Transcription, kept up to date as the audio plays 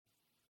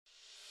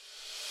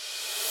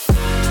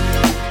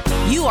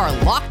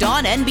are Locked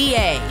On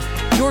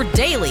NBA, your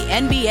daily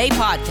NBA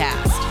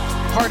podcast.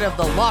 Part of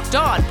the Locked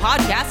On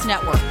Podcast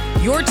Network,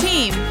 your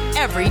team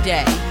every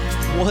day.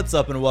 What's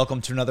up and welcome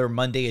to another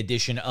Monday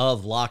edition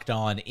of Locked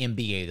On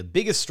NBA, the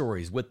biggest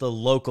stories with the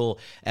local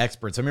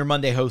experts. I'm your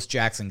Monday host,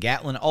 Jackson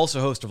Gatlin,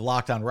 also host of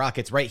Locked On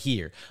Rockets right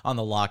here on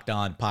the Locked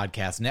On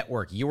Podcast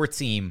Network, your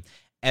team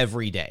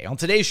every day. On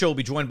today's show, we'll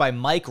be joined by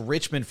Mike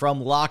Richmond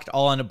from Locked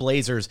On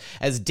Blazers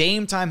as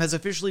Dame time has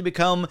officially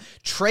become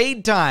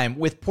trade time,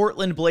 with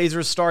Portland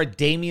Blazers star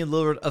Damian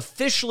Lillard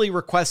officially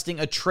requesting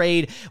a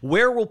trade.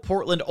 Where will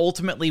Portland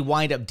ultimately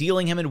wind up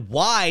dealing him, and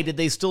why did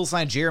they still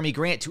sign Jeremy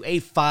Grant to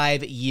a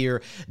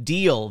 5-year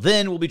deal?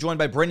 Then we'll be joined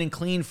by Brendan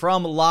Clean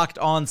from Locked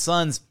On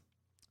Suns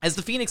as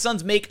the Phoenix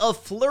Suns make a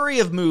flurry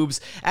of moves,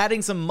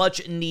 adding some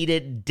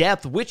much-needed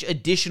depth. Which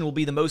addition will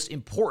be the most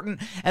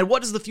important, and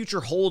what does the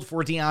future hold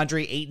for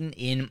Deandre Ayton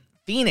in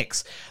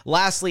Phoenix?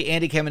 Lastly,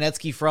 Andy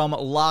Kamenetsky from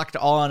Locked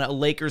On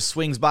Lakers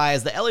swings by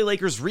as the LA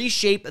Lakers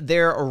reshape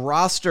their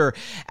roster,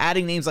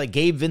 adding names like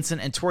Gabe Vincent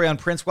and Taurean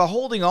Prince while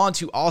holding on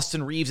to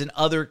Austin Reeves and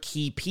other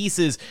key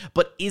pieces.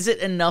 But is it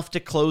enough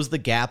to close the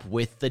gap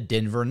with the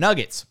Denver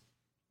Nuggets?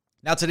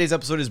 Now, today's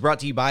episode is brought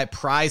to you by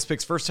Prize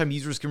Picks. First-time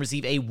users can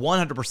receive a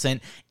 100%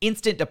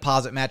 instant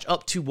deposit match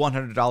up to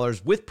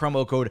 $100 with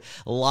promo code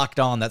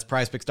LOCKEDON. That's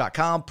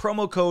prizepicks.com,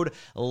 promo code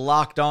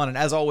LOCKEDON. And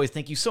as always,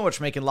 thank you so much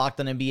for making Locked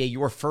On NBA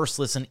your first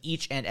listen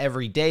each and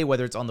every day,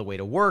 whether it's on the way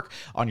to work,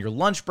 on your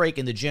lunch break,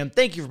 in the gym.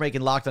 Thank you for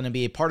making Locked On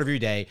NBA part of your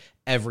day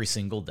every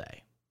single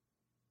day.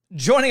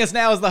 Joining us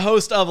now is the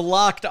host of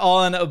Locked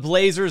On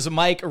Blazers,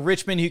 Mike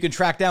Richmond, who you can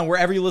track down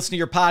wherever you listen to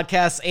your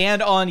podcasts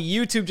and on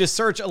YouTube. Just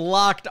search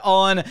Locked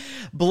On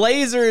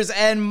Blazers.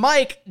 And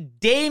Mike,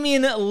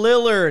 Damian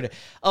Lillard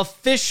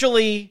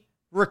officially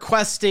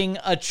requesting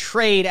a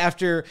trade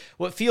after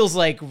what feels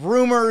like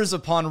rumors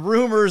upon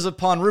rumors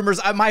upon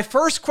rumors. My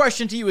first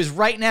question to you is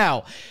right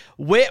now,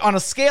 on a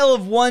scale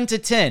of 1 to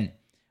 10,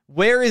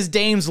 where is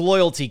Dame's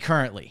loyalty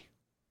currently?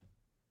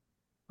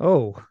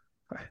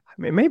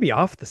 Maybe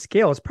off the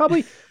scale. It's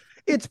probably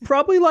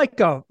like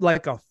a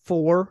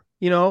 4,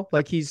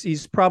 like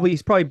he's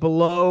probably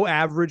below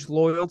average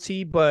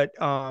loyalty, but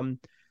in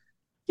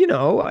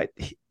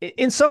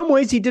some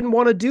ways he didn't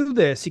want to do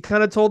this. He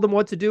kind of told them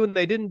what to do and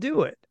they didn't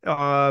do it.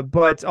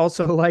 But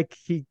also, like,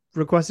 he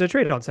requested a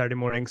trade on Saturday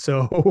morning.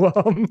 So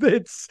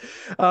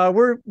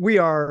we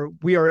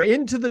are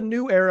into the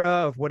new era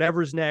of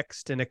whatever's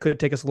next, and it could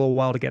take us a little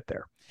while to get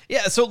there.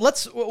 Yeah, so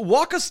let's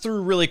walk us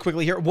through really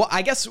quickly here. Well,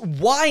 I guess,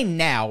 why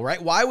now, right?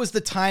 Why was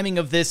the timing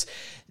of this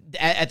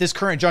at this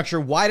current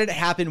juncture? Why did it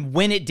happen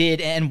when it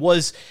did? And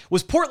was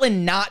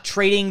Portland not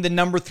trading the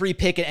number 3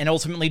 pick and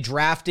ultimately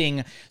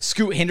drafting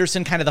Scoot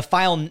Henderson kind of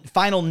the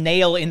final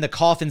nail in the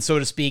coffin, so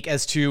to speak,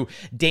 as to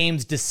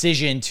Dame's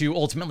decision to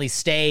ultimately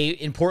stay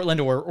in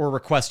Portland or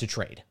request a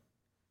trade?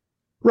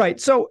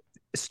 Right. So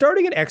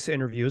starting at exit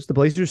interviews, the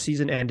Blazers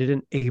season ended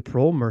in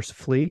April,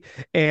 mercifully.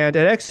 And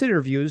at exit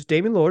interviews,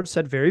 Damian Lillard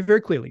said very,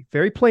 very clearly,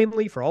 very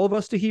plainly for all of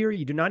us to hear,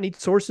 you do not need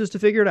sources to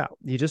figure it out.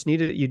 You just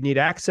need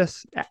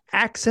access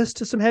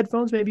to some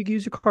headphones. Maybe you can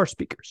use your car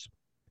speakers.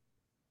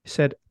 He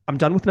said, I'm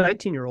done with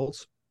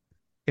 19-year-olds.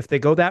 If they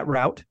go that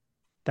route,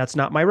 that's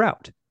not my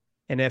route.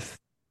 And if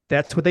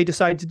that's what they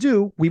decide to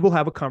do, we will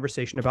have a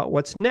conversation about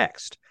what's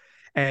next.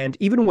 And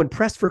even when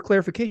pressed for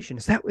clarification,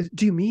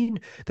 do you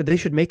mean that they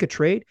should make a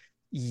trade?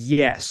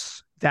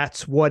 Yes,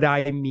 that's what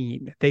I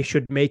mean. They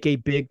should make a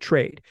big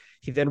trade.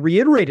 He then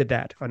reiterated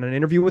that on an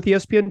interview with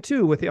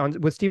ESPN2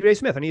 with Stephen A.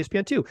 Smith on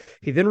ESPN2.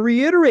 He then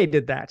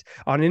reiterated that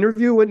on an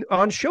interview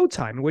on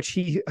Showtime, in which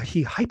he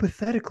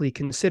hypothetically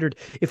considered,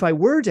 if I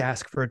were to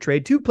ask for a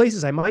trade, 2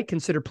 places I might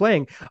consider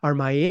playing are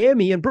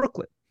Miami and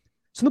Brooklyn.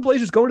 So the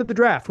Blazers go into the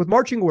draft with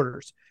marching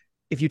orders.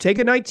 If you take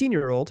a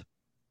 19-year-old,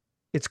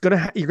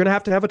 you're gonna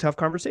have to have a tough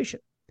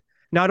conversation.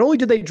 Not only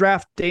did they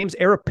draft Dame's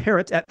heir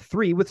apparent at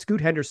 3 with Scoot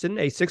Henderson,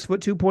 a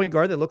 6'2" point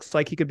guard that looks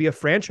like he could be a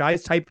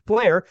franchise-type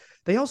player,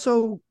 they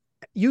also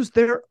used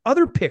their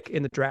other pick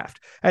in the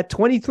draft at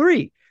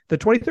 23, the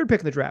 23rd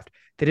pick in the draft.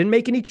 They didn't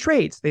make any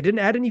trades. They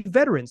didn't add any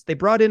veterans. They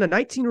brought in a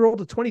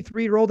 19-year-old, a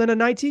 23-year-old, and a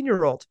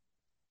 19-year-old.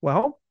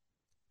 Well,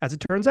 as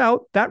it turns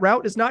out, that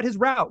route is not his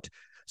route.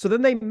 So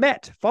then they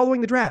met following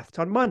the draft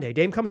on Monday.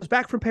 Dame comes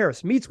back from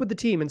Paris, meets with the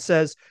team, and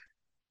says,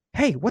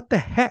 hey, what the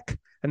heck?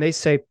 And they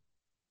say,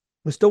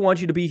 we still want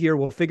you to be here.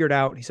 We'll figure it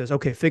out. He says,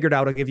 okay, figure it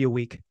out. I'll give you a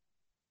week.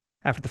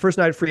 After the first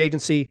night of free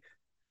agency,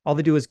 all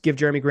they do is give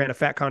Jeremy Grant a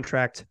fat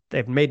contract.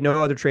 They've made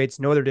no other trades,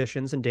 no other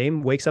additions. And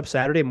Dame wakes up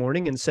Saturday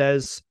morning and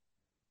says,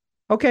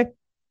 okay,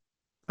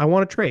 I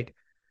want to trade.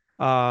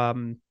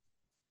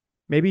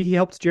 Maybe he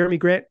helped Jeremy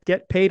Grant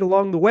get paid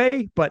along the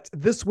way, but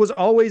this was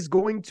always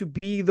going to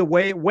be the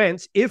way it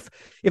went. If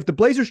the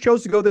Blazers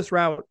chose to go this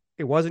route,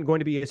 it wasn't going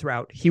to be his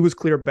route. He was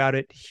clear about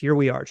it. Here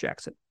we are,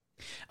 Jackson.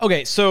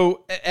 Okay,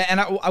 so,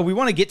 and we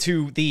want to get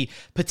to the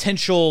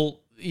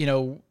potential,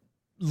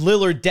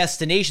 Lillard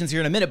destinations here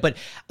in a minute, but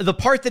the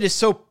part that is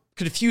so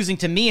confusing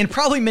to me and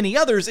probably many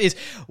others is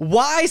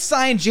why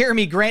sign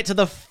Jeremy Grant to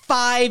the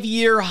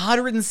 5-year,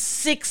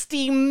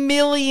 $160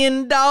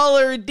 million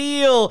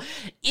deal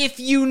if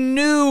you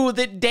knew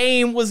that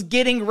Dame was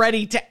getting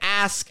ready to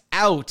ask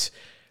out?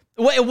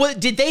 What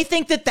did they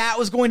think that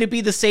was going to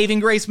be the saving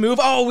grace move?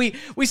 Oh,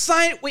 we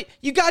signed.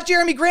 You got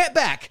Jeremy Grant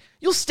back.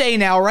 You'll stay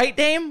now, right,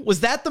 Dame?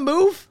 Was that the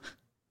move?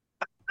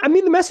 I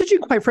mean, the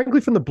messaging, quite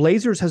frankly, from the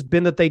Blazers has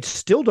been that they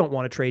still don't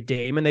want to trade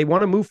Dame and they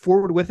want to move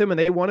forward with him and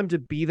they want him to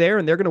be there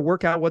and they're going to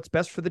work out what's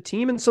best for the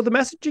team. And so the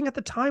messaging at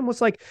the time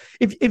was like,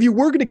 if you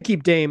were going to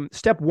keep Dame,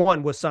 step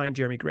one was sign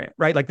Jeremy Grant,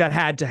 right? Like that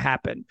had to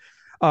happen.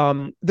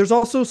 There's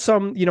also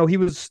some,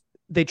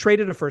 they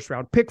traded a first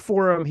round pick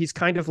for him. He's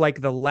kind of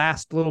like the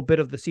last little bit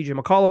of the CJ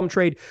McCollum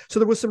trade. So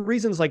there was some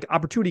reasons like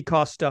opportunity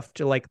cost stuff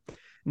to like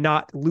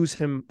not lose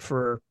him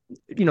for,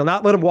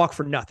 not let him walk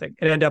for nothing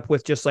and end up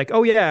with just like,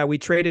 oh yeah, we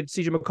traded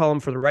CJ McCollum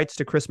for the rights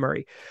to Chris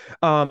Murray.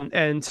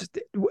 And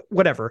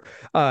whatever.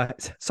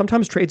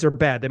 Sometimes trades are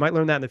bad. They might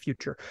learn that in the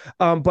future.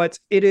 But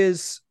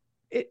it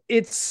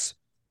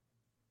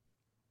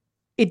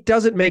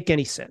doesn't make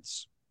any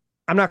sense.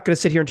 I'm not going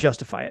to sit here and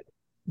justify it.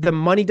 The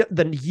money,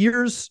 the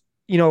years,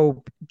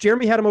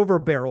 Jeremy had him over a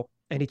barrel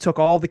and he took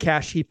all the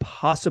cash he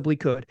possibly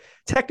could.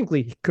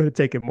 Technically, he could have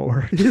taken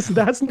more.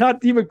 That's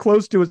not even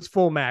close to his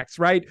full max,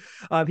 right?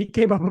 He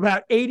came up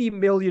about $80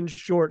 million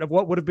short of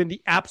what would have been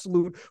the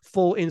absolute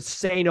full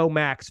insano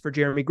max for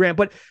Jeremy Grant.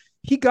 But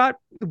he got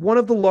one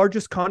of the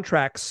largest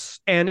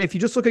contracts. And if you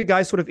just look at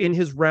guys sort of in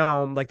his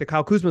realm, like the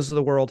Kyle Kuzmas of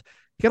the world,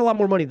 he got a lot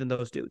more money than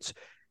those dudes.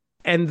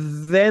 And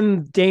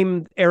then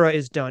Dame era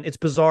is done. It's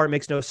bizarre. It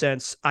makes no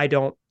sense. I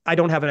don't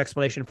have an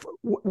explanation.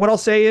 What I'll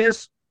say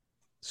is,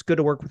 it's good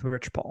to work with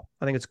Rich Paul.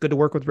 I think it's good to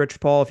work with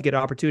Rich Paul. If you get an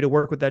opportunity to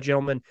work with that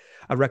gentleman,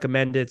 I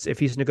recommend it. If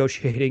he's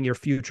negotiating your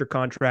future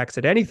contracts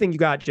at anything you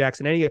got,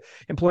 Jackson, any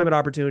employment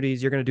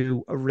opportunities, you're going to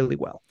do really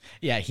well.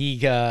 Yeah,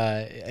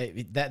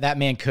 that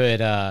man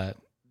could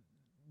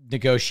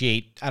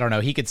negotiate. I don't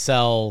know. He could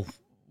sell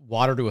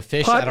water to a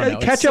fish. I don't know.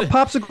 Ketchup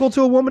popsicle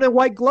to a woman in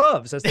white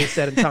gloves, as they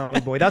said in Tommy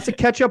Boy. That's a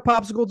ketchup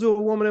popsicle to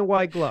a woman in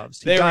white gloves.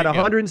 He got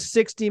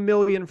 $160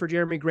 million for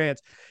Jeremy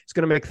Grant. He's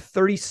going to make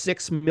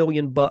 $36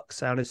 million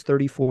on his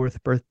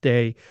 34th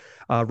birthday,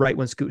 right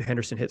when Scoot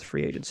Henderson hits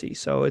free agency.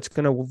 So it's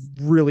going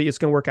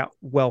to work out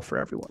well for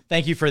everyone.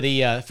 Thank you for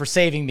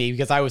saving me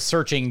because I was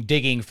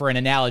digging for an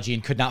analogy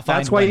and could not find.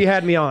 That's why you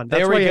had me on.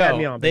 That's why you had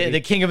me on.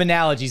 The king of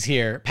analogies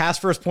here,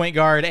 past first point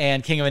guard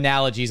and king of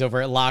analogies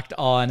over at Locked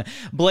On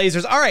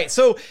Blazers. All right,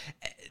 so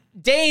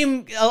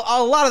Dame,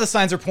 a lot of the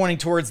signs are pointing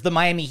towards the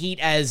Miami Heat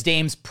as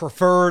Dame's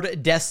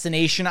preferred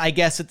destination, I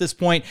guess, at this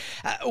point.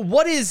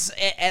 What is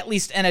at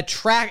least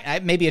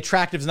maybe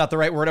attractive is not the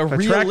right word.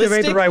 Attractive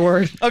ain't the right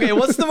word. Okay,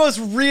 what's the most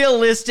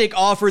realistic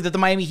offer that the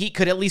Miami Heat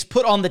could at least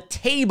put on the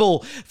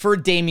table for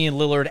Damian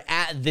Lillard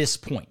at this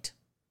point?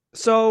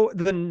 So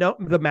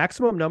the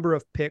maximum number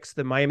of picks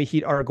the Miami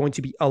Heat are going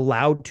to be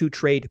allowed to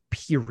trade,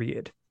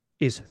 period,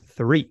 is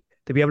 3.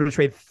 To be able to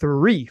trade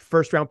 3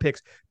 first-round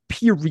picks,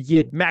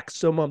 period,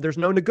 maximum. There's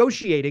no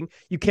negotiating.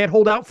 You can't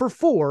hold out for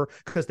 4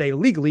 because they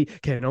legally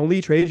can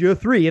only trade you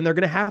 3, and they're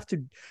going to have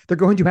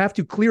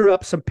to clear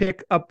up some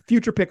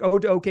future pick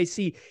owed to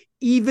OKC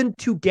even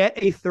to get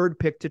a 3rd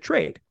pick to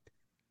trade.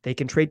 They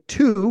can trade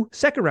 2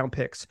 second-round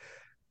picks,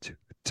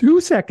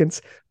 2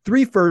 seconds,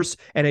 3 firsts,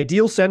 and a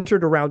deal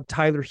centered around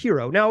Tyler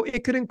Hero. Now,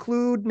 it could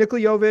include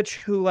Nikola Jovic,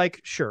 who,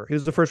 he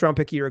was the first-round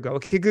pick a year ago.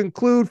 It could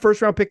include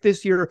first-round pick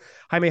this year,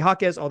 Jaime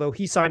Jaquez, although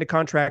he signed a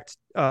contract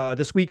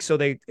this week, so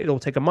it'll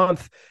take a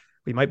month.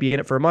 We might be in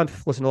it for a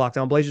month. Listen to Locked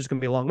On Blazers. It's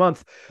going to be a long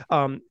month.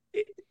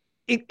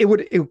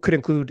 It could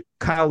include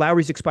Kyle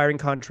Lowry's expiring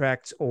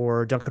contract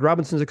or Duncan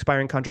Robinson's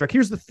expiring contract.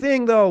 Here's the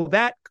thing, though.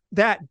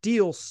 That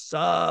deal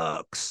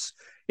sucks.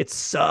 It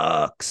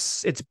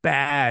sucks. It's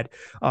bad.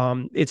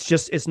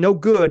 It's no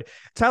good.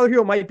 Tyler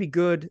Hero might be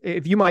good.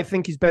 If you might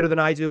think he's better than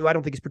I do, I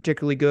don't think he's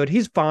particularly good.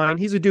 He's fine.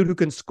 He's a dude who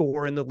can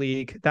score in the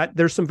league.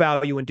 There's some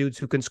value in dudes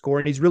who can score,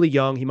 and he's really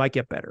young. He might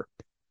get better.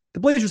 The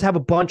Blazers have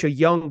a bunch of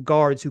young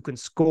guards who can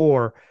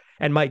score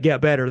and might get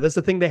better. That's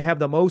the thing they have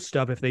the most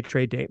of if they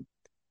trade Dame.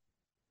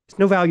 There's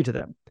no value to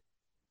them.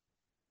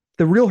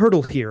 The real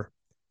hurdle here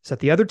is that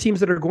the other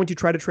teams that are going to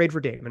try to trade for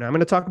Dame, and I'm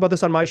going to talk about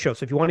this on my show,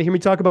 so if you want to hear me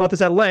talk about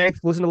this at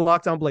length, listen to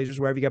Locked On Blazers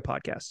wherever you get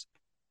podcasts.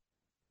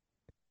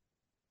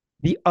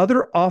 The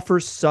other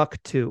offers suck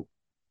too.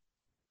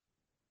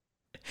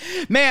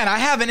 Man, I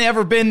haven't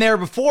ever been there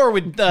before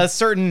with a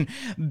certain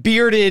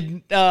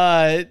bearded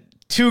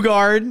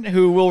two-guard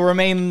who will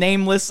remain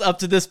nameless up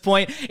to this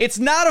point. It's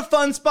not a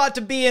fun spot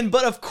to be in,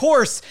 but of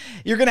course,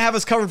 you're going to have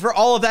us covered for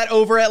all of that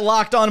over at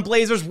Locked On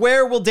Blazers.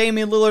 Where will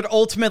Damian Lillard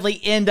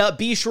ultimately end up?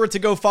 Be sure to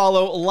go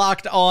follow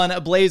Locked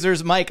On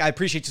Blazers. Mike, I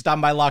appreciate you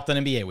stopping by Locked On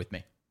NBA with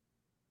me.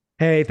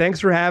 Hey, thanks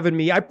for having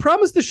me. I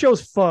promise the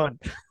show's fun.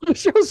 The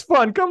show's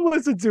fun. Come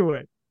listen to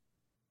it.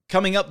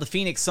 Coming up, the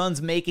Phoenix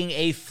Suns making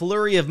a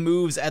flurry of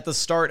moves at the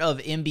start of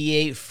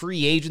NBA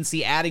free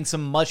agency, adding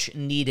some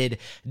much-needed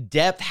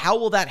depth. How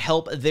will that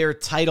help their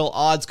title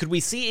odds? Could we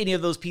see any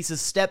of those pieces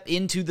step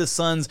into the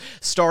Suns'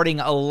 starting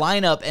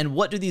lineup? And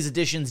what do these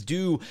additions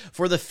do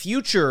for the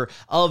future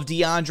of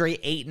Deandre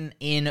Ayton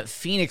in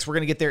Phoenix? We're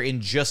going to get there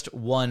in just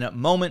one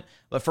moment.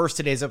 But first,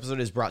 today's episode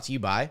is brought to you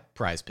by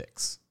Prize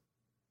Picks.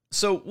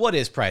 So what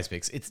is Prize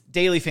Picks? It's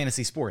daily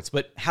fantasy sports,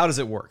 but how does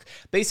it work?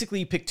 Basically,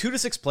 you pick 2 to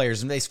 6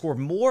 players and they score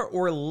more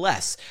or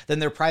less than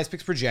their Prize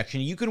Picks projection.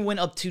 You can win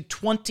up to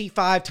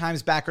 25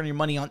 times back on your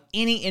money on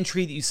any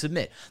entry that you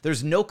submit.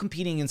 There's no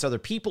competing against other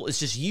people. It's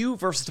just you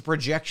versus the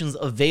projections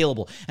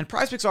available. And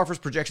Prize Picks offers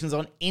projections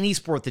on any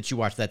sport that you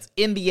watch. That's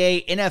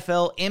NBA,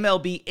 NFL,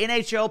 MLB,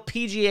 NHL,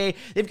 PGA.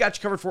 They've got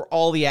you covered for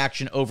all the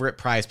action over at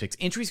Prize Picks.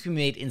 Entries can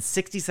be made in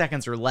 60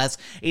 seconds or less.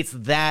 It's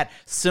that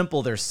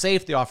simple. They're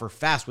safe. They offer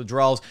fast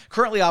withdrawals.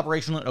 Currently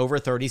operational in over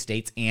 30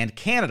 states and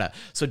Canada.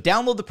 So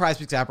download the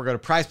PrizePicks app or go to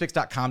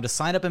prizepicks.com to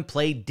sign up and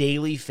play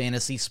daily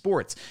fantasy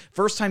sports.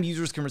 First-time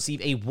users can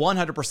receive a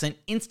 100%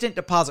 instant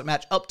deposit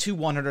match up to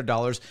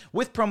 $100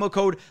 with promo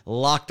code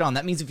LOCKEDON.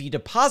 That means if you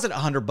deposit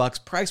 $100,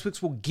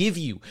 PrizePicks will give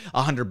you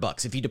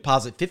 $100. If you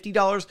deposit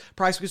 $50,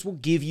 PrizePicks will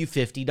give you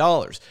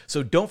 $50.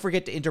 So don't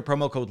forget to enter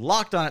promo code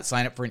LOCKEDON at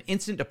sign up for an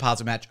instant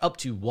deposit match up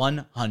to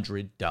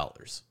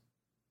 $100.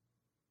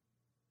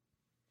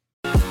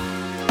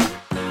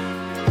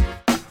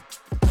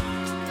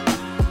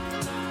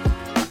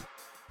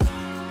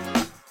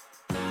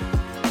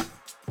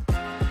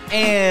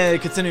 And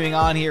continuing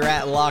on here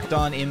at Locked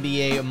On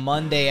NBA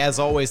Monday, as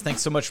always,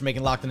 thanks so much for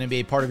making Locked On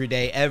NBA part of your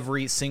day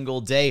every single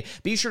day.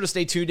 Be sure to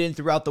stay tuned in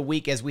throughout the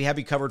week as we have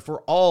you covered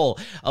for all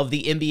of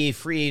the NBA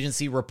free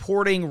agency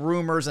reporting,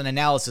 rumors, and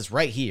analysis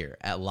right here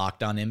at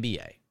Locked On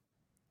NBA.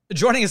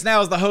 Joining us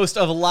now is the host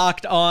of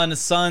Locked On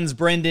Suns,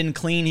 Brendan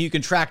Clean, who you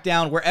can track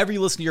down wherever you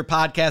listen to your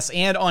podcasts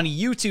and on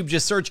YouTube.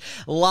 Just search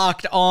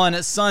Locked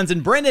On Suns.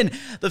 And Brendan,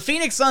 the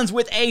Phoenix Suns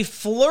with a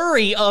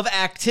flurry of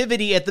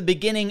activity at the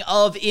beginning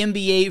of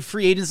NBA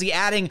free agency,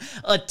 adding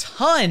a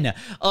ton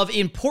of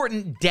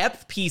important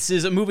depth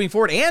pieces moving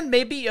forward and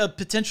maybe a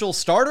potential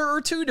starter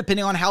or two,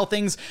 depending on how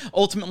things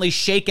ultimately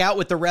shake out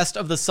with the rest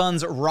of the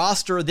Suns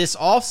roster this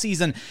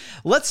offseason.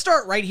 Let's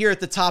start right here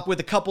at the top with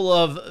a couple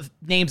of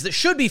names that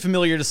should be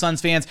familiar to Suns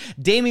fans.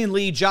 Damian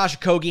Lee, Josh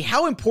Okogie.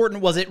 How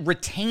important was it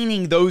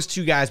retaining those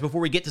two guys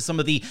before we get to some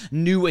of the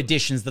new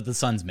additions that the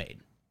Suns made?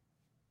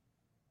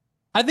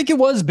 I think it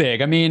was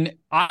big. I mean,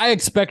 I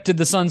expected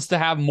the Suns to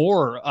have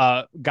more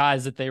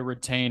guys that they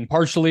retain,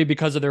 partially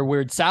because of their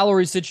weird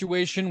salary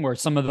situation where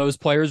some of those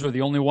players were the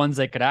only ones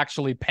they could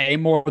actually pay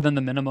more than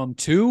the minimum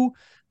to,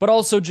 but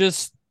also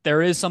just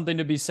there is something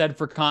to be said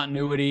for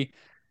continuity.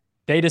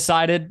 They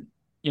decided,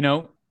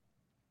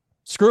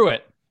 screw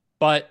it.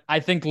 But I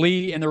think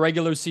Lee in the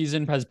regular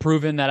season has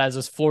proven that as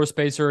a floor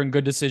spacer and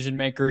good decision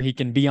maker, he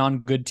can be on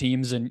good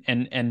teams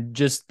and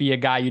just be a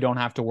guy you don't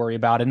have to worry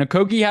about. And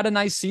Okogie had a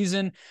nice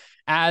season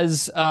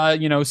as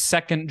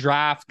second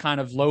draft kind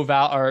of low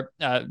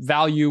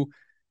value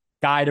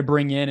guy to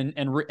bring in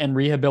and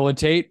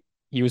rehabilitate.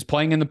 He was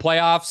playing in the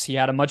playoffs. He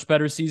had a much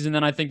better season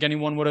than I think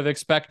anyone would have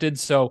expected.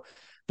 So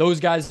those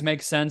guys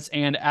make sense.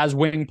 And as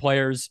wing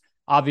players,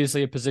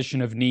 obviously a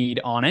position of need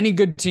on any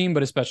good team,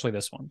 but especially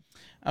this one.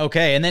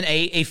 Okay, and then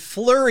a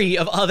flurry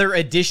of other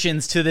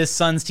additions to this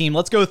Suns team.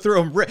 Let's go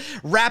through them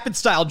rapid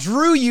style.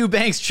 Drew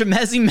Eubanks,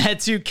 Chimezie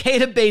Metu,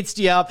 Keita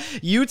Bates-Diop,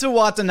 Yuta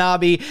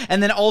Watanabe,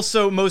 and then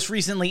also most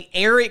recently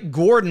Eric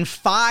Gordon.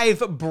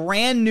 5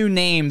 brand new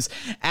names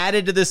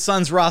added to this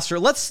Suns roster.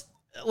 Let's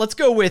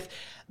go with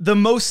the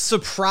most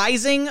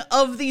surprising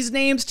of these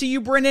names to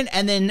you, Brendan,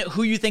 and then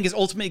who you think is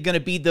ultimately going to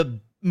be the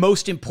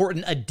most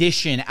important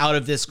addition out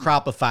of this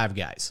crop of 5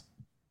 guys.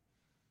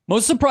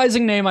 Most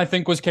surprising name, I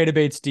think, was Keita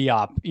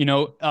Bates-Diop.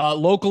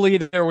 Locally,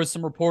 there was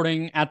some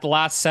reporting at the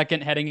last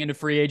second heading into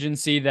free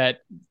agency that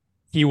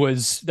there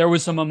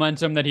was some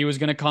momentum that he was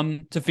going to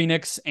come to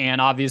Phoenix,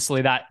 and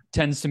obviously that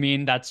tends to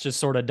mean that's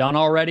just sort of done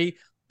already.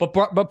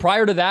 But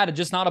prior to that, it's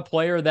just not a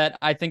player that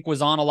I think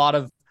was on a lot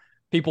of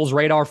people's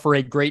radar for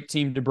a great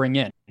team to bring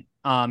in.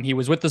 He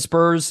was with the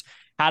Spurs,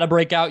 had a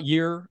breakout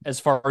year as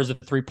far as a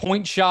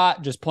three-point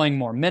shot, just playing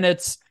more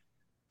minutes,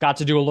 got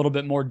to do a little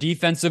bit more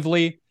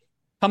defensively.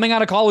 Coming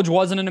out of college,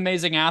 wasn't an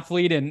amazing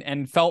athlete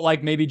and felt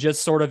like maybe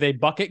just sort of a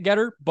bucket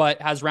getter,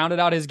 but has rounded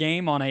out his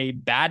game on a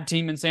bad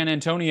team in San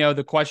Antonio.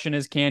 The question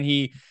is, can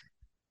he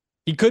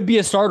could be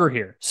a starter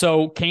here.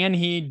 So can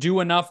he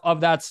do enough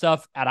of that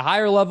stuff at a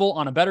higher level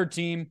on a better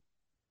team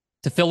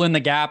to fill in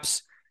the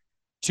gaps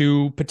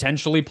to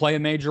potentially play a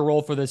major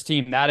role for this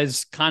team? That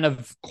is kind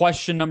of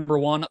question number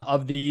one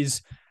of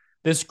this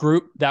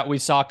group that we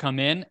saw come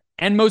in.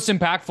 And most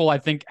impactful, I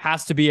think,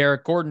 has to be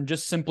Eric Gordon,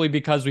 just simply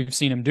because we've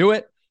seen him do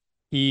it.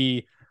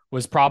 He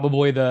was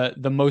probably the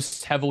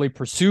most heavily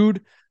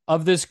pursued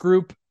of this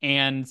group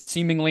and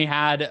seemingly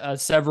had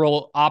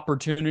several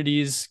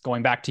opportunities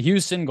going back to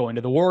Houston, going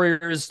to the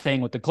Warriors,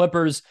 staying with the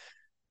Clippers,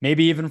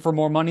 maybe even for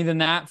more money than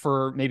that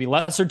for maybe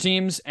lesser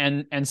teams,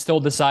 and still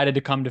decided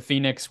to come to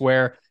Phoenix,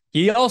 where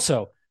he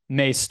also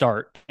may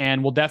start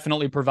and will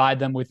definitely provide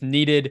them with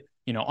needed,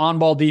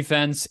 on-ball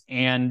defense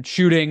and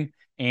shooting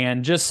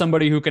and just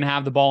somebody who can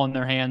have the ball in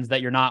their hands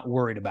that you're not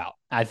worried about.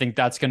 I think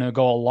that's going to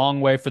go a long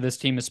way for this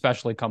team,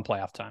 especially come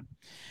playoff time.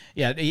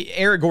 Yeah,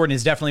 Eric Gordon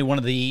is definitely one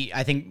of the,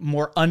 I think,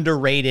 more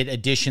underrated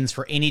additions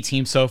for any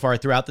team so far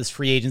throughout this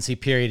free agency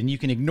period. And you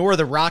can ignore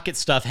the Rocket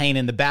stuff hanging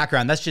in the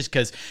background. That's just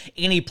because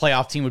any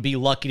playoff team would be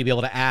lucky to be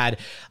able to add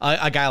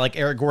a guy like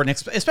Eric Gordon,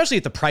 especially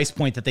at the price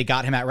point that they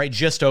got him at, right?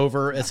 Just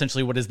over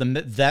essentially what is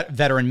the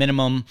veteran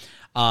minimum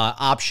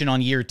option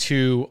on year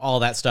 2, all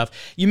that stuff.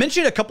 You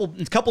mentioned a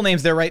couple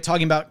names there, right?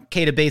 Talking about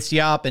Keita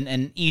Bates-Diop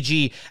and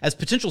EG as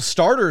potential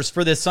starters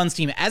for this Suns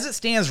team. As it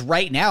stands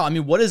right now, I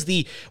mean, what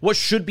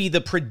should be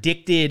the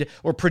predicted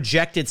or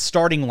projected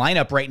starting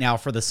lineup right now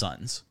for the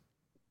Suns?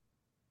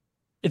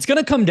 It's going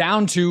to come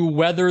down to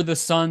whether the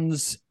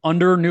Suns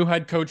under new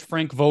head coach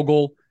Frank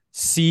Vogel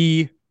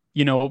see,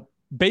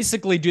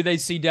 basically, do they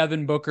see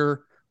Devin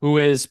Booker, who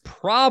is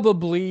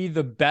probably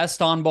the best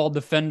on-ball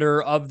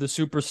defender of the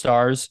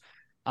superstars,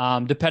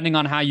 depending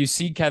on how you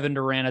see Kevin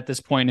Durant at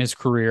this point in his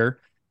career.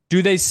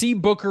 Do they see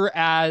Booker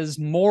as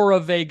more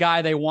of a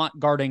guy they want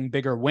guarding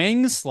bigger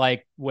wings,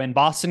 like when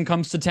Boston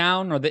comes to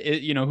town, or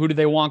who do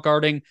they want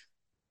guarding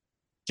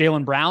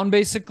Jaylen Brown,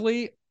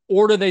 basically?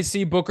 Or do they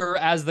see Booker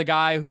as the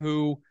guy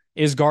who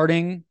is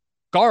guarding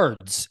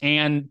guards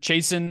and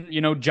chasing,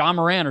 Ja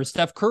Morant or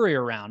Steph Curry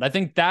around? I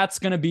think that's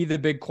going to be the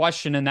big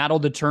question, and that'll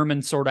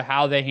determine sort of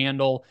how they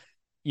handle,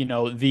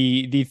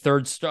 the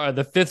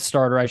fifth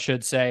starter, I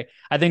should say.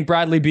 I think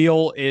Bradley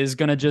Beal is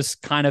going to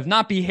just kind of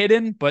not be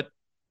hidden, but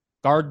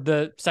guard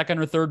the second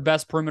or third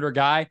best perimeter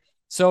guy.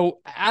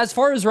 So as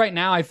far as right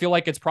now, I feel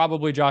like it's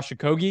probably Josh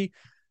Okogie.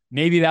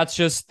 Maybe that's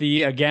just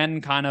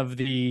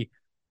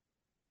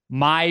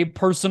my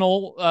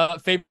personal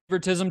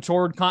favoritism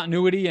toward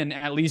continuity, and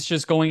at least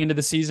just going into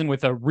the season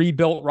with a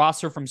rebuilt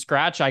roster from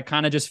scratch. I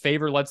kind of just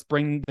favor, let's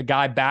bring the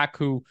guy back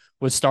who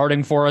was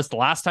starting for us the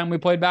last time we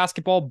played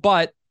basketball.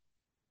 But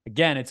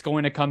again, it's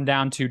going to come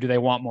down to, do they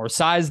want more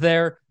size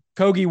there?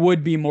 Kogi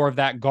would be more of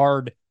that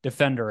guard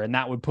defender, and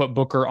that would put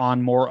Booker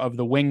on more of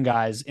the wing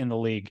guys in the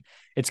league.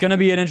 It's going to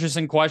be an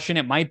interesting question.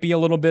 It might be a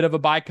little bit of a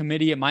by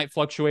committee. It might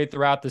fluctuate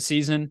throughout the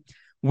season.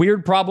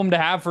 Weird problem to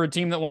have for a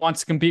team that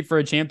wants to compete for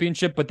a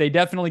championship, but they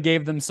definitely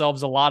gave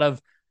themselves a lot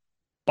of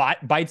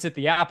bites at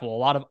the apple, a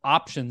lot of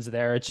options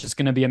there. It's just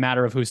going to be a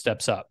matter of who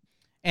steps up.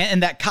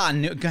 And that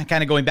kind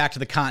of going back to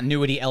the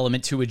continuity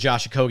element too with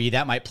Josh Okogie,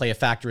 that might play a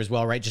factor as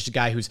well, right? Just a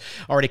guy who's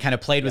already kind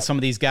of played with some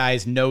of these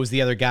guys, knows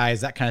the other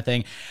guys, that kind of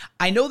thing.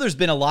 I know there's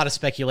been a lot of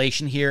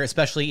speculation here,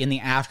 especially in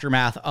the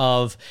aftermath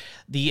of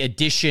the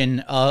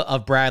addition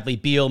of Bradley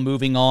Beal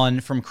moving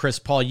on from Chris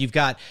Paul. You've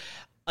got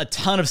a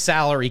ton of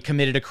salary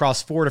committed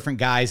across 4 different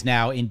guys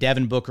now in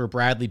Devin Booker,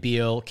 Bradley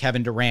Beal,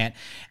 Kevin Durant,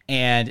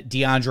 and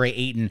DeAndre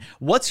Ayton.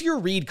 What's your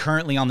read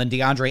currently on the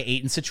DeAndre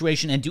Ayton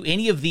situation? And do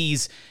any of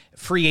these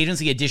free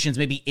agency additions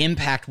maybe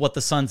impact what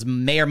the Suns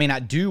may or may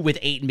not do with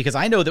Ayton? Because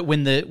I know that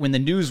when the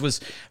news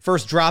was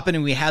first dropping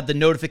and we had the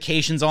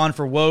notifications on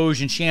for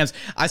Woj and Shams,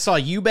 I saw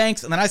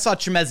Eubanks and then I saw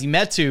Chimezie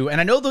Metu.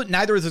 And I know that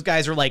neither of those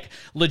guys are like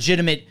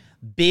legitimate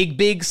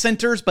big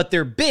centers, but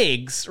they're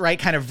bigs, right?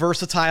 Kind of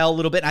versatile a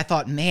little bit. And I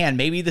thought, man,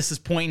 maybe this is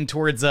pointing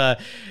towards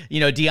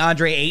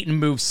DeAndre Ayton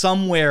move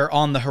somewhere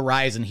on the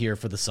horizon here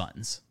for the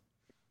Suns.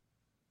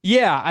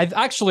 Yeah, I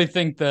actually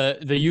think the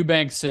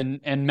Eubanks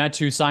and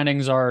Metu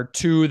signings are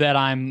 2 that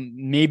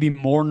I'm maybe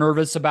more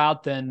nervous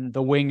about than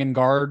the wing and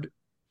guard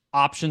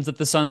options that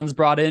the Suns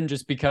brought in,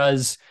 just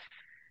because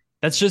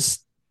that's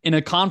just in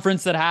a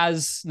conference that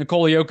has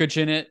Nikola Jokic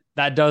in it.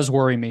 That does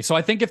worry me. So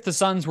I think if the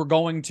Suns were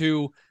going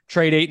to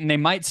trade Ayton, they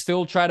might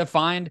still try to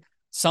find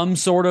some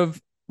sort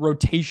of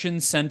rotation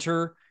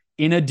center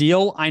in a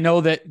deal. I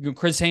know that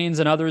Chris Haynes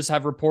and others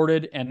have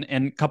reported, and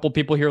a couple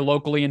people here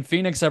locally in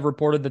Phoenix have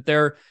reported that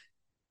they're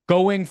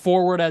going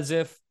forward as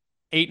if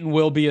Ayton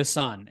will be a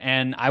Sun.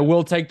 And I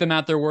will take them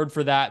at their word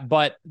for that.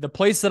 But the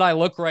place that I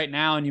look right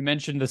now, and you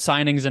mentioned the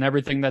signings and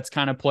everything that's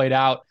kind of played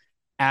out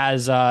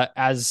as the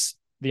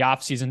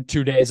offseason,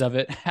 2 days of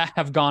it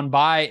have gone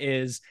by,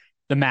 is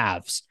the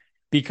Mavs.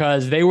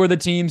 Because they were the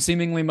team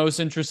seemingly most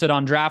interested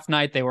on draft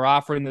night. They were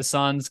offering the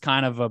Suns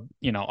kind of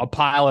a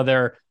pile of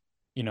their,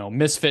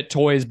 misfit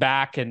toys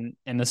back. And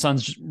the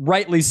Suns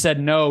rightly said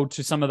no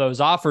to some of those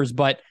offers.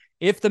 But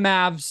if the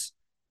Mavs,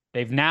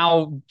 they've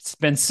now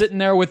been sitting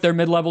there with their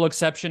mid-level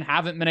exception,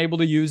 haven't been able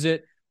to use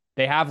it.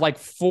 They have like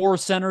 4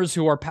 centers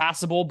who are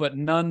passable, but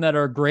none that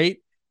are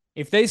great.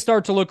 If they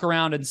start to look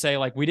around and say,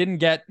 like, we didn't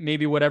get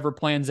maybe whatever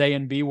plans A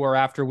and B were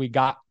after we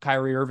got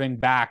Kyrie Irving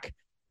back,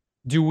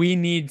 do we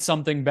need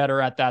something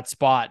better at that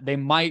spot? They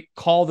might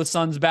call the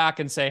Suns back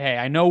and say, hey,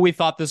 I know we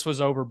thought this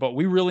was over, but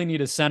we really need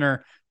a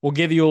center. We'll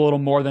give you a little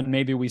more than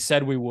maybe we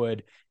said we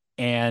would.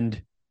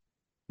 And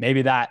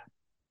maybe that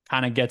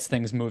kind of gets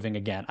things moving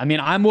again. I mean,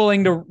 I'm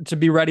willing to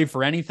be ready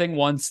for anything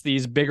once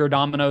these bigger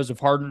dominoes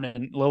of Harden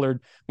and Lillard,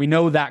 we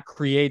know that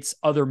creates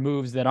other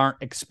moves that aren't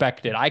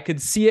expected. I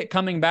could see it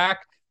coming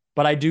back,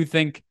 but I do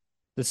think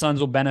the Suns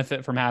will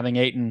benefit from having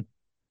Ayton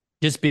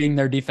just being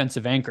their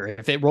defensive anchor.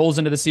 If it rolls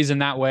into the season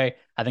that way,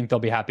 I think they'll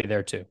be happy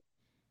there too.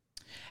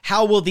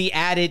 How will the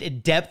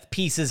added depth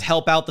pieces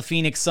help out the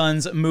Phoenix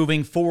Suns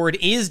moving forward?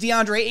 Is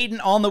DeAndre Ayton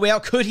on the way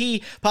out? Could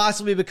he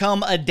possibly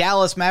become a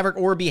Dallas Maverick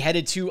or be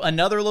headed to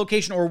another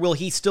location, or will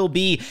he still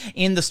be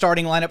in the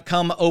starting lineup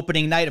come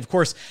opening night? Of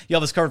course, you'll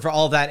have us covered for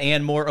all of that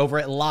and more over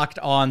at Locked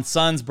On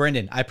Suns.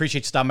 Brendan, I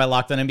appreciate you stopping by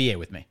Locked On NBA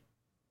with me.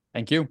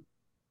 Thank you.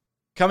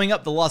 Coming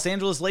up, the Los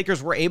Angeles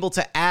Lakers were able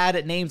to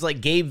add names like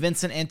Gabe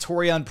Vincent and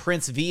Taurean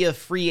Prince via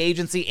free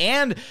agency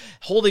and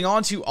holding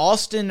on to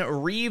Austin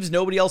Reeves,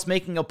 nobody else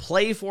making a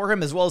play for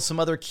him, as well as some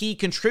other key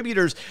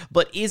contributors.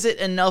 But is it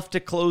enough to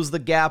close the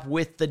gap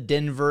with the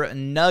Denver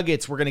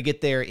Nuggets? We're going to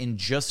get there in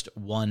just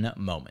one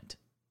moment.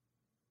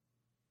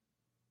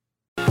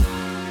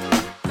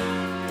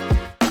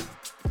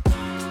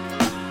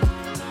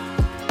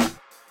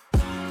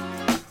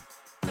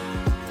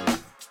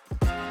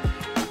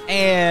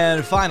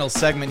 And final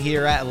segment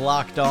here at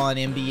Locked On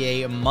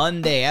NBA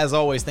Monday. As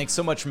always, thanks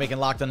so much for making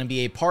Locked On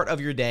NBA part of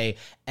your day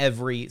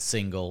every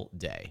single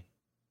day.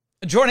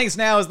 Joining us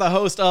now is the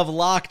host of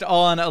Locked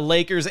On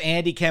Lakers,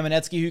 Andy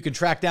Kamenetsky, who you can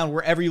track down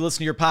wherever you listen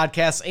to your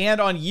podcasts,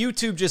 and on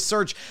YouTube, just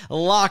search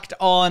Locked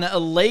On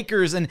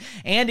Lakers. And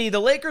Andy, the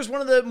Lakers, one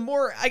of the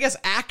more, I guess,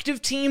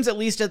 active teams, at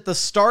least at the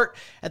start,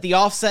 at the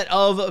offset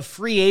of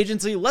free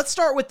agency. Let's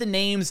start with the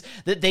names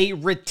that they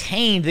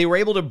retained. They were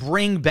able to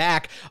bring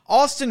back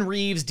Austin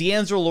Reeves,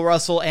 D'Angelo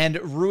Russell, and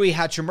Rui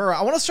Hachimura.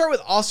 I want to start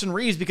with Austin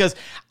Reeves because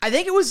I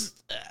think it was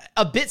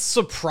a bit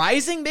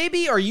surprising,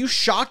 maybe. Are you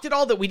shocked at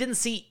all that we didn't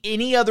see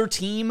any other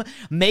team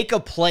make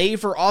a play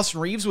for Austin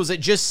Reeves? Was it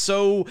just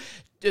so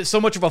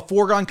much of a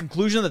foregone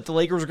conclusion that the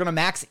Lakers were going to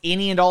max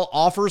any and all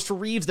offers for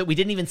Reeves that we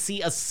didn't even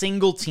see a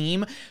single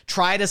team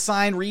try to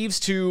sign Reeves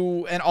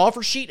to an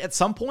offer sheet at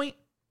some point?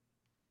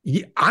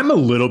 Yeah, I'm a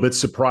little bit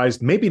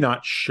surprised, maybe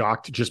not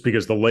shocked, just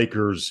because the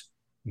Lakers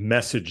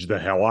messaged the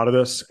hell out of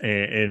this,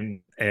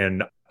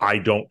 and I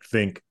don't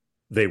think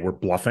they were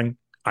bluffing.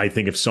 I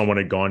think if someone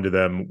had gone to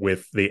them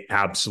with the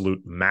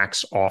absolute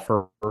max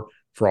offer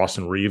for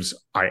Austin Reeves,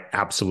 I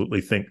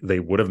absolutely think they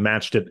would have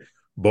matched it,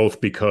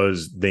 both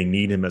because they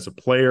need him as a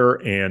player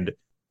and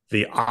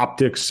the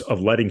optics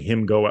of letting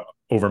him go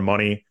over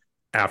money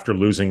after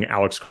losing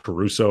Alex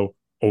Caruso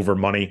over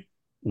money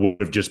would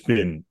have just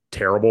been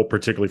terrible,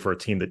 particularly for a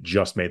team that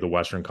just made the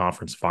Western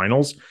Conference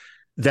Finals.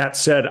 That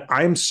said,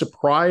 I'm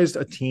surprised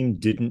a team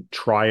didn't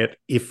try it,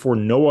 if for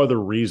no other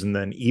reason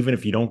than even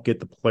if you don't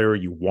get the player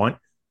you want,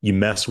 you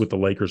mess with the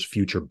Lakers'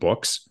 future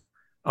books.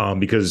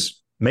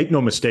 Because make no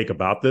mistake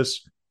about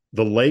this,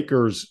 the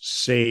Lakers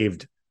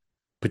saved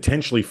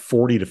potentially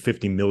 $40 to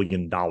 $50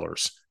 million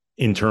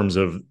in terms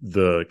of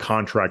the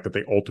contract that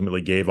they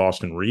ultimately gave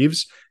Austin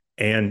Reeves.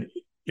 And,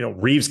 you know,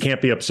 Reeves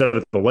can't be upset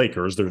at the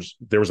Lakers.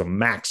 There was a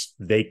max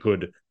they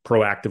could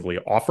proactively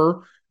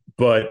offer,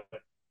 but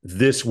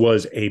this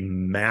was a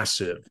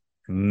massive,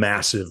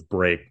 massive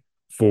break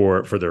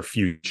for their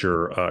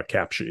future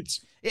cap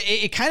sheets.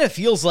 It kind of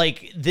feels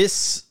like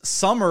this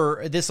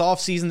summer, this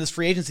offseason, this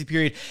free agency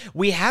period,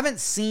 we haven't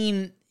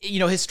seen, you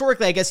know,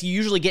 historically, I guess you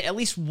usually get at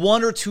least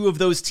one or two of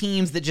those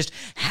teams that just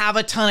have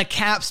a ton of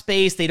cap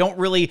space. They don't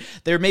really,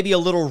 they're maybe a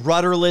little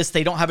rudderless.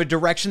 They don't have a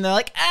direction. They're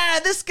like,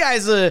 this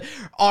guy's a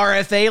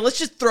RFA. Let's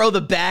just throw the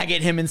bag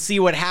at him and see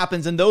what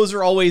happens. And those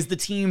are always the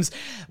teams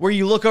where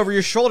you look over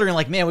your shoulder and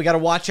like, man, we got to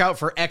watch out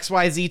for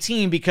XYZ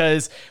team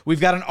because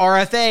we've got an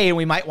RFA and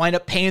we might wind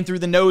up paying through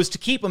the nose to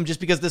keep them just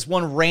because this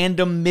one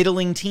random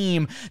middling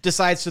team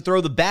decides to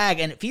throw the bag.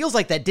 And it feels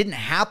like that didn't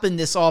happen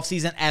this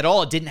offseason at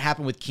all. It didn't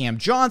happen with Cam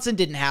Johnson,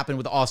 didn't happen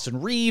with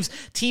Austin Reeves,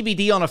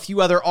 TBD on a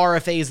few other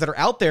RFAs that are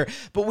out there,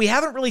 but we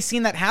haven't really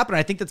seen that happen.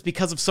 I think that's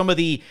because of some of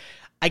the,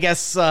 I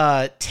guess,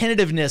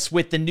 tentativeness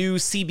with the new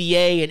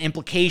CBA and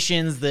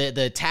implications,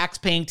 the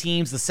tax-paying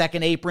teams, the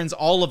second aprons,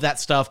 all of that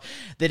stuff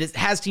that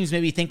has teams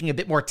maybe thinking a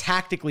bit more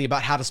tactically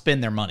about how to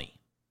spend their money.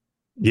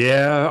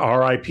 Yeah,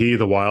 RIP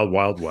the Wild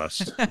Wild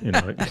West. You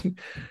know,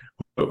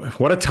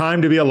 what a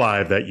time to be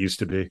alive that used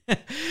to be.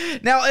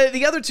 Now,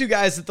 the other two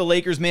guys that the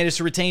Lakers managed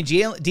to retain,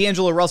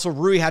 D'Angelo Russell,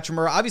 Rui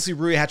Hachimura. Obviously,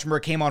 Rui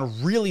Hachimura came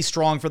on really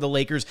strong for the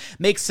Lakers.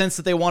 Makes sense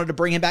that they wanted to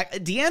bring him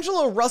back.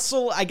 D'Angelo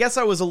Russell, I guess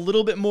I was a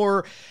little bit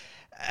more...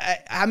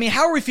 I mean,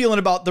 how are we feeling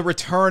about the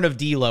return of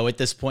D'Lo at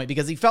this point?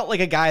 Because he felt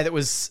like a guy that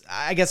was,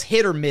 I guess,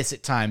 hit or miss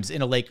at times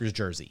in a Lakers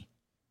jersey.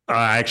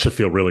 I actually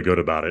feel really good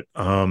about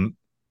it.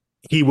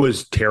 He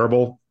was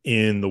terrible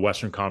in the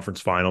Western Conference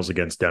Finals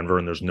against Denver,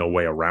 and there's no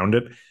way around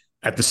it.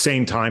 At the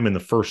same time, in the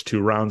first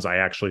two rounds, I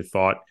actually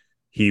thought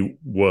he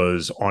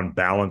was on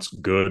balance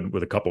good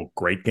with a couple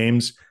great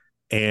games.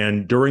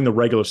 And during the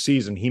regular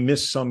season, he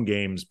missed some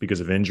games because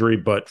of injury.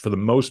 But for the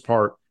most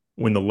part,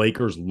 when the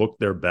Lakers looked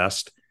their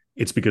best,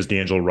 it's because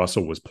D'Angelo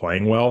Russell was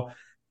playing well.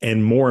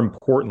 And more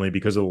importantly,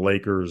 because of the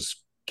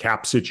Lakers'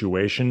 cap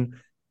situation,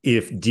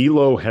 if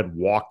D'Lo had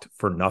walked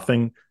for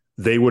nothing,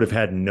 they would have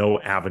had no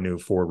avenue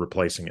for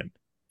replacing him.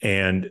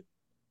 And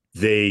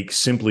they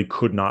simply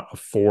could not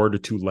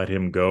afford to let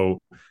him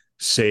go,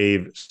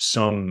 save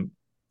some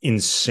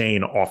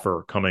insane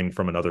offer coming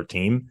from another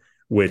team,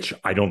 which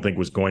I don't think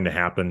was going to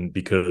happen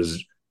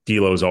because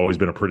D'Lo's always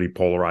been a pretty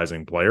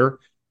polarizing player,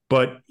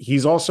 but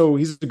he's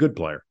a good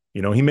player.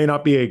 He may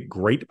not be a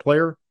great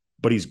player,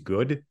 but he's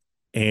good.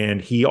 And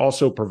he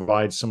also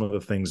provides some of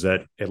the things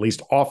that, at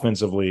least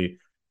offensively,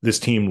 this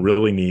team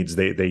really needs.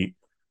 They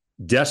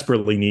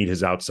desperately need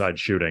his outside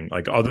shooting.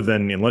 Like,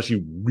 unless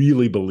you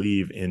really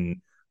believe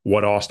in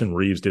what Austin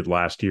Reeves did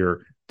last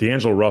year,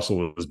 D'Angelo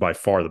Russell is by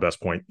far the best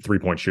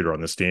 3-point shooter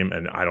on this team.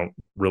 And I don't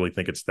really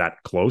think it's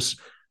that close.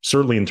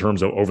 Certainly in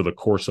terms of over the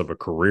course of a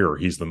career,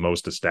 he's the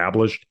most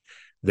established.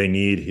 They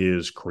need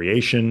his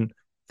creation.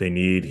 They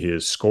need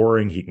his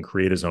scoring. He can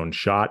create his own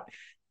shot.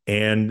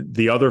 And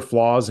the other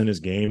flaws in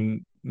his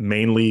game,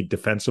 mainly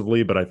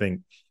defensively, but I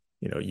think,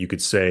 you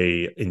could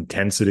say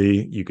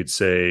intensity, you could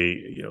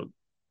say,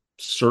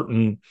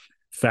 certain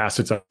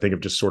facets, I think, of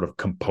just sort of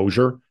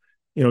composure.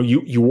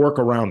 You work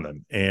around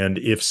them. And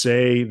if,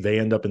 say, they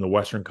end up in the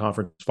Western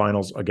Conference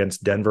Finals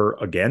against Denver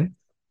again,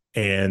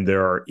 and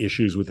there are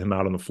issues with him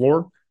out on the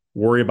floor,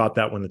 worry about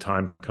that when the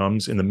time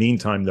comes. In the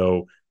meantime,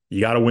 though,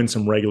 you got to win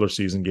some regular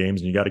season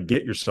games and you got to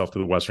get yourself to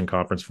the Western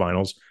Conference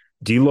Finals.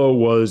 D'Lo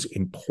was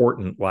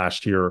important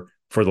last year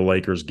for the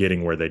Lakers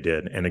getting where they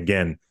did. And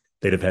again,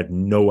 they'd have had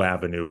no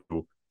avenue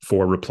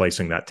for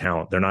replacing that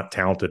talent. They're not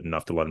talented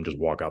enough to let him just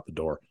walk out the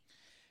door.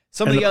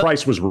 The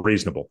price was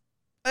reasonable.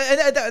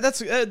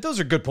 Those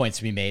are good points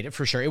to be made,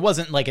 for sure. It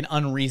wasn't like an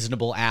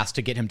unreasonable ask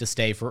to get him to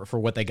stay for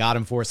what they got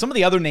him for. Some of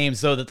the other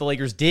names, though, that the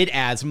Lakers did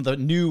add, some of the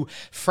new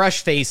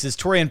fresh faces,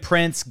 Taurean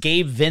Prince,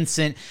 Gabe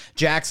Vincent,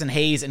 Jackson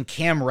Hayes, and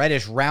Cam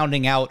Reddish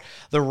rounding out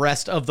the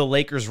rest of the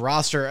Lakers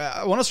roster.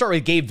 I want to start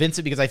with Gabe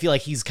Vincent because I feel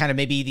like he's kind of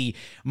maybe the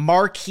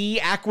marquee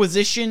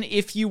acquisition,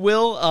 if you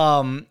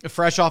will,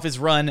 fresh off his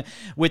run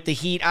with the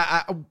Heat.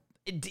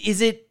 Does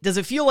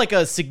it feel like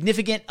a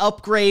significant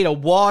upgrade, a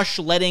wash,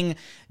 letting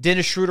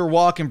Dennis Schroeder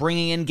walk and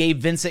bringing in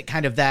Gabe Vincent,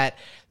 kind of that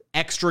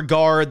extra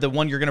guard, the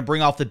one you're going to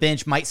bring off the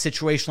bench, might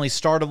situationally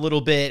start a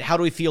little bit? How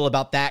do we feel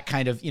about that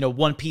kind of,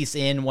 one piece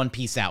in, one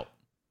piece out?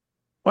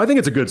 Well, I think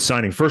it's a good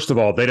signing. First of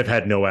all, they'd have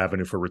had no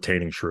avenue for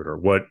retaining Schroeder.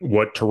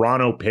 What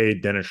Toronto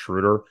paid Dennis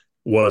Schroeder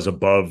was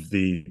above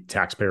the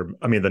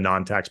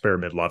non-taxpayer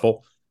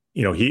mid-level.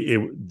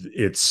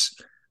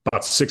 It's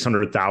about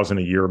 $600,000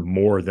 a year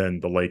more than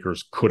the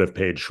Lakers could have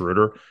paid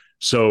Schroeder.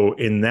 So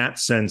in that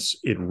sense,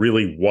 it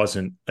really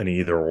wasn't an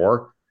either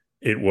or.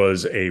 It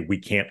was we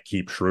can't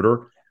keep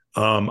Schroeder.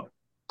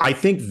 I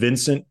think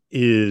Vincent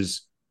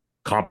is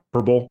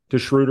comparable to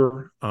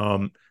Schroeder,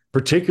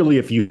 particularly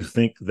if you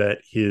think that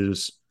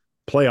his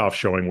playoff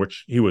showing,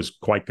 which he was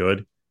quite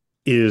good,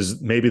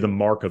 is maybe the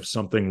mark of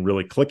something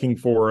really clicking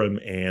for him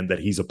and that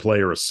he's a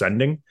player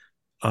ascending.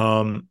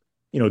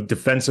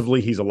 Defensively,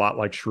 he's a lot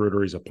like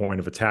Schroeder. He's a point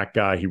of attack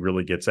guy. He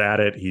really gets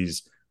at it.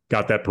 He's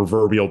got that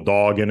proverbial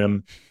dog in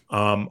him.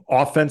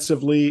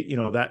 Offensively,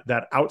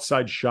 that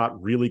outside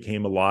shot really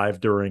came alive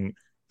during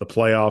the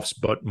playoffs,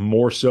 but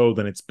more so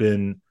than it's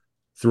been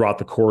throughout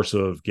the course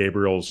of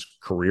Gabriel's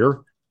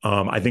career.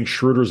 I think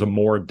Schroeder's a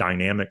more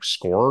dynamic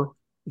scorer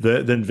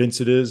than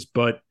Vincent is,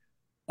 but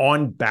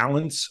on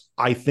balance,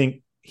 I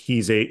think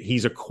he's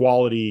a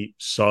quality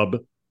sub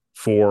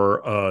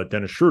for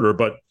Dennis Schroeder.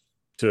 But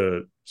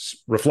to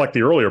reflect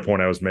the earlier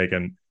point I was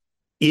making,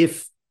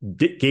 if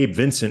Gabe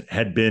Vincent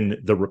had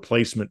been the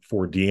replacement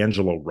for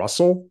D'Angelo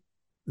Russell,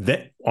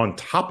 that on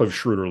top of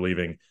Schroeder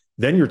leaving,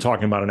 then you're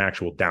talking about an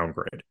actual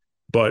downgrade.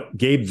 But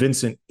Gabe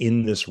Vincent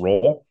in this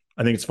role,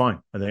 I think it's fine.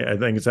 I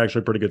think it's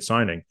actually a pretty good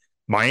signing.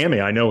 Miami,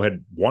 I know,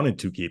 had wanted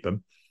to keep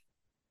him.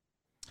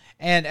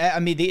 And I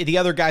mean, the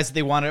other guys that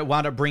they wound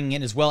up bringing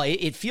in as well,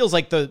 it feels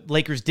like the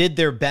Lakers did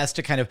their best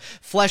to kind of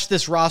flesh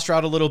this roster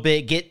out a little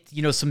bit, get,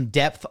 some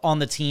depth on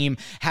the team,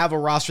 have a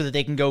roster that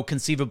they can go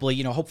conceivably,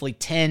 hopefully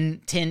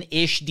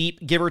 10-ish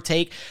deep, give or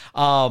take.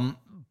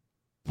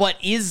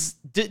 But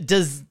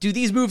do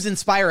these moves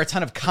inspire a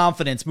ton of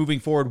confidence moving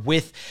forward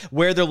with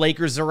where the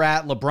Lakers are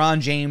at?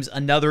 LeBron James,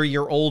 another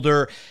year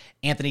older.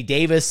 Anthony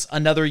Davis,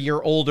 another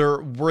year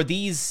older.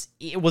 Was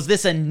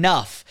this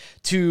enough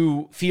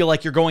to feel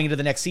like you're going into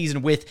the next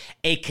season with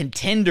a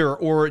contender,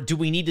 or do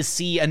we need to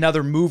see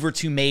another move or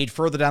two made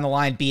further down the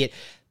line, be it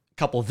a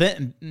couple of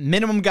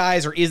minimum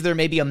guys, or is there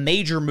maybe a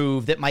major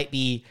move that might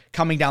be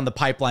coming down the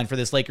pipeline for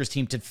this Lakers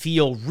team to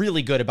feel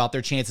really good about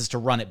their chances to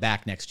run it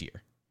back next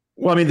year?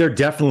 Well, I mean, they're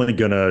definitely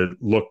going to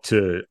look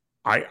to,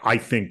 I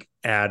think,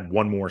 add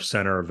one more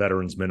center,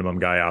 veterans minimum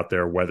guy out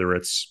there, whether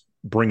it's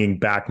bringing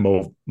back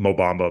Mo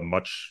Bamba,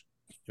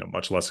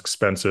 much less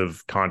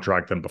expensive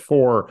contract than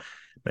before.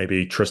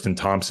 Maybe Tristan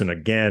Thompson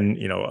again,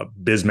 a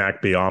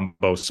Bismack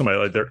Biyombo, somebody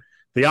like that.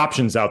 The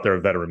options out there,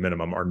 veteran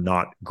minimum, are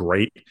not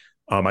great.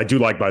 I do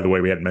like, by the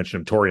way, we hadn't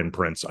mentioned him, Taurean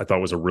Prince. I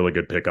thought was a really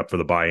good pickup for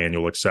the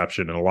biannual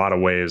exception. In a lot of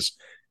ways,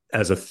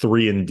 as a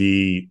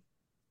 3-and-D,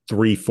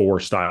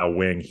 3-4 style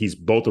wing, he's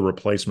both a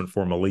replacement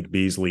for Malik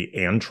Beasley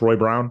and Troy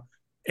Brown,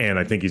 and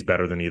I think he's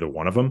better than either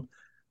one of them.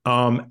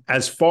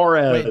 As far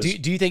as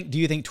do you think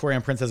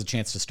Taurean Prince has a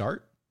chance to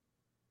start?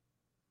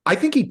 I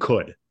think he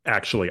could,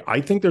 actually.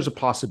 I think there's a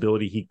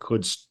possibility he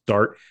could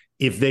start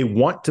if they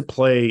want to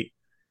play.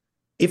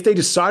 if they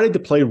decided to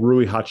play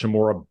Rui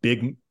Hachimura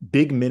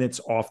big minutes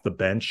off the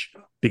bench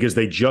because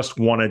they just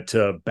wanted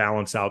to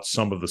balance out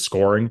some of the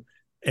scoring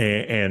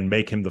and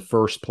make him the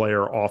first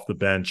player off the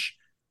bench,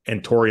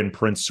 and Taurean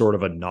Prince sort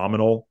of a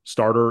nominal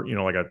starter,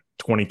 like a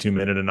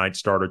 22-minute a night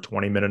starter,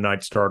 20-minute a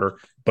night starter,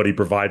 but he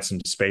provides some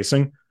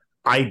spacing.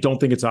 I don't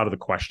think it's out of the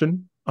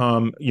question.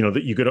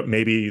 That you could,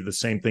 maybe the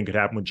same thing could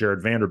happen with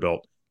Jared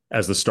Vanderbilt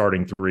as the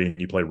starting three and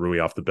you play Rui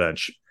off the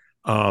bench.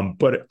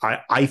 But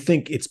I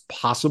think it's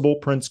possible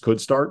Prince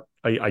could start.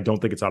 I don't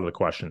think it's out of the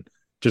question,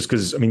 just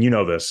because,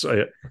 this.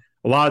 A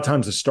lot of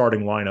times the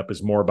starting lineup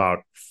is more about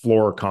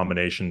floor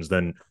combinations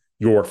than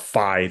your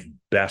 5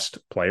 best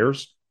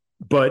players.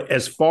 But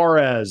as far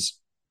as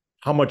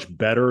how much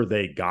better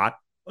they got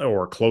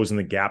or closing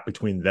the gap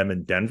between them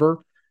and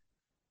Denver,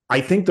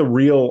 I think the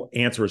real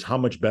answer is how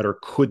much better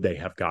could they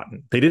have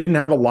gotten? They didn't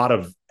have a lot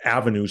of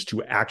avenues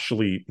to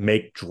actually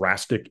make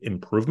drastic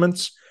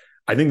improvements.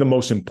 I think the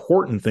most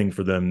important thing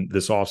for them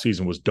this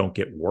offseason was don't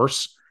get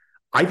worse.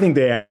 I think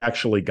they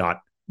got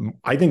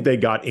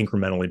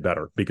incrementally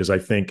better, because I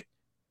think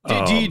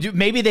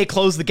maybe they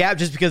closed the gap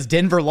just because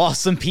Denver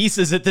lost some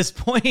pieces at this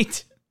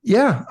point.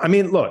 Yeah.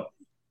 Look,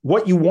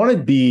 what you want to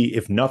be,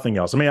 if nothing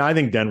else, I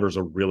think Denver's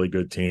a really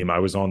good team. I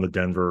was on the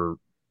Denver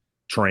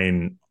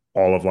train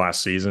all of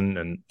last season,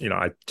 and,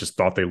 I just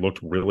thought they looked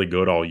really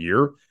good all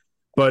year,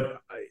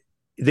 but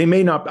they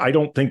may not. I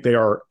don't think they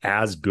are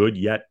as good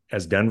yet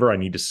as Denver. I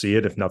need to see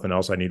it. If nothing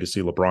else, I need to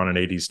see LeBron and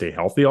AD stay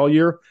healthy all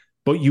year.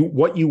 But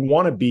what you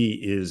want to be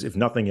is, if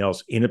nothing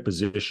else, in a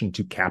position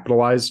to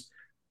capitalize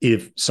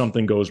if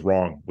something goes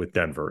wrong with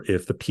Denver,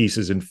 if the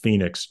pieces in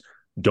Phoenix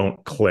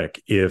don't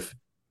click, if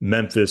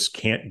Memphis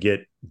can't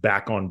get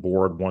back on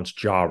board once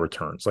Ja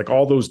returns, like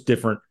all those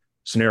different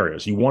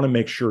scenarios. You want to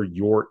make sure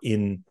you're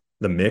in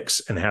the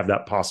mix and have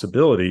that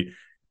possibility.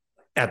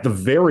 At the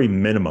very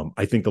minimum,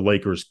 I think the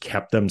Lakers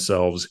kept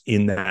themselves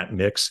in that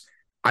mix.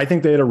 I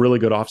think they had a really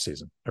good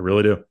offseason. I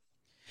really do.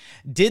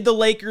 Did the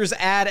Lakers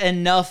add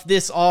enough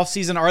this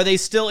offseason? Are they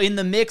still in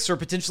the mix or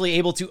potentially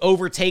able to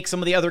overtake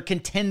some of the other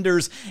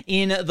contenders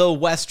in the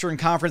Western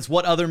Conference?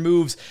 What other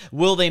moves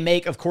will they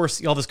make? Of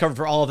course, you'll have us covered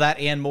for all of that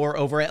and more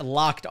over at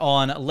Locked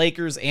On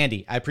Lakers.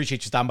 Andy, I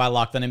appreciate you stopping by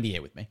Locked On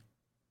NBA with me.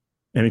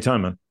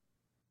 Anytime, man.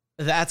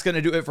 That's going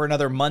to do it for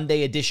another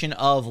Monday edition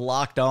of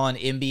Locked On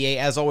NBA.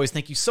 As always,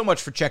 thank you so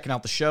much for checking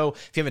out the show.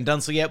 If you haven't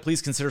done so yet,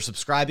 please consider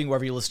subscribing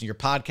wherever you listen to your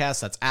podcasts.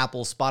 That's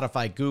Apple,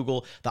 Spotify,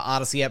 Google, the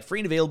Odyssey app,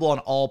 free and available on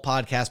all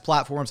podcast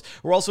platforms.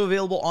 We're also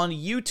available on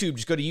YouTube.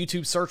 Just go to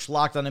YouTube, search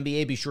Locked On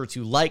NBA. Be sure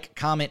to like,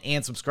 comment,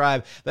 and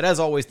subscribe. But as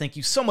always, thank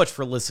you so much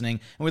for listening,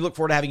 and we look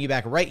forward to having you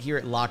back right here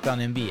at Locked On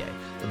NBA.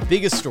 The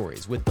biggest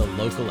stories with the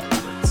local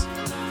experts.